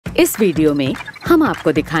इस वीडियो में हम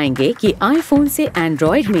आपको दिखाएंगे कि आईफोन से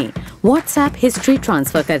एंड्रॉइड में व्हाट्सएप हिस्ट्री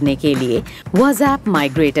ट्रांसफर करने के लिए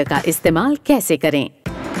WazzapMigrator का इस्तेमाल कैसे करें।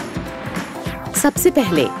 सबसे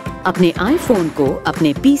पहले अपने आईफोन को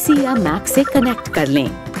अपने पीसी या मैक से कनेक्ट कर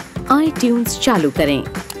लें। iTunes चालू करें।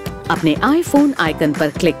 अपने आईफोन आइकन पर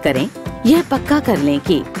क्लिक करें। यह पक्का कर लें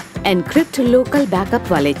कि एनक्रिप्ट लोकल बैकअप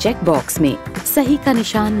वाले चेक बॉक्स में सही का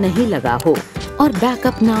निशान नहीं लगा हो और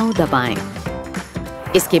बैकअप नाउ दबाएं।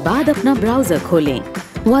 इसके बाद अपना ब्राउजर खोलें।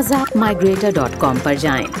 WazzapMigrator.com पर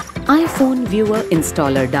जाएं। आईफोन व्यूअर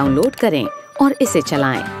इंस्टॉलर डाउनलोड करें और इसे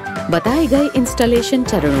चलाएं। बताए गए इंस्टॉलेशन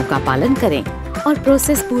चरणों का पालन करें और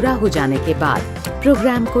प्रोसेस पूरा हो जाने के बाद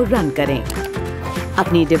प्रोग्राम को रन करें।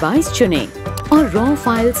 अपनी डिवाइस चुनें और रॉ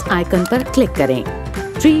फाइल्स आइकन पर क्लिक करें।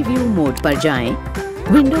 ट्री व्यू मोड पर जाएं।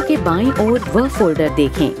 विंडो के बाईं ओर वह फोल्डर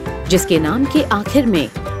देखें जिसके नाम के आखिर में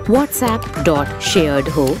whatsapp.shared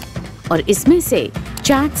हो और इसमें से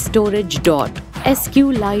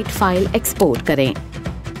chat-storage.sqlite फाइल एक्सपोर्ट करें।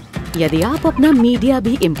 यदि आप अपना मीडिया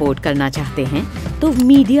भी इंपोर्ट करना चाहते हैं तो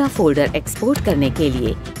मीडिया फोल्डर एक्सपोर्ट करने के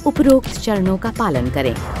लिए उपरोक्त चरणों का पालन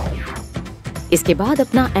करें। इसके बाद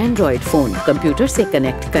अपना एंड्रॉइड फोन कंप्यूटर से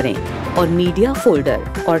कनेक्ट करें और मीडिया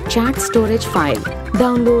फोल्डर और chat storage file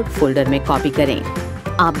download folder में कॉपी करें।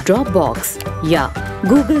 आप ड्रॉपबॉक्स या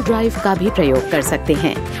गूगल ड्राइव का भी प्रयोग कर सकते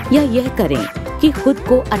हैं या यह करें कि खुद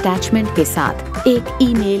को अटैचमेंट के साथ एक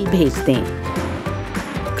ईमेल भेज दें।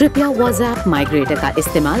 कृपया WazzapMigrator का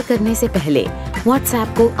इस्तेमाल करने से पहले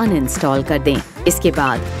WhatsApp को अनइंस्टॉल कर दें। इसके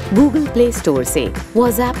बाद गूगल प्ले स्टोर से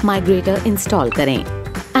WazzapMigrator इंस्टॉल करें।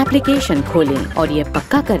 एप्लीकेशन खोलें और यह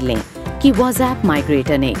पक्का कर लें कि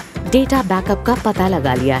WazzapMigrator ने डेटा बैकअप का पता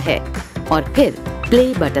लगा लिया है और फिर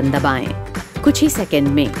प्ले बटन दबाएं। कुछ ही सेकंड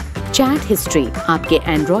में चैट हिस्ट्री आपके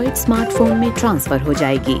एंड्रॉइड स्मार्टफोन में ट्रांसफर हो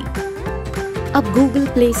जाएगी। अब गूगल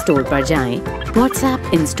प्ले स्टोर पर जाएं,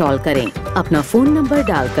 WhatsApp इंस्टॉल करें, अपना फोन नंबर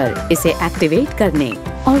डालकर इसे एक्टिवेट करने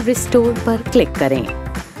और रिस्टोर पर क्लिक करें।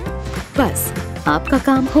 बस आपका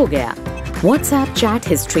काम हो गया। WhatsApp चैट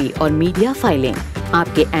हिस्ट्री और मीडिया फाइलें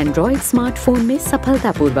आपके एंड्रॉइड स्मार्टफोन में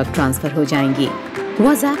सफलतापूर्वक ट्रांसफर हो जाएंगी।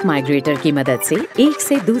 WazzapMigrator की मदद से एक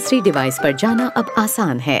से दूसरी डिवाइस पर जाना अब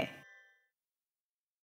आसान है।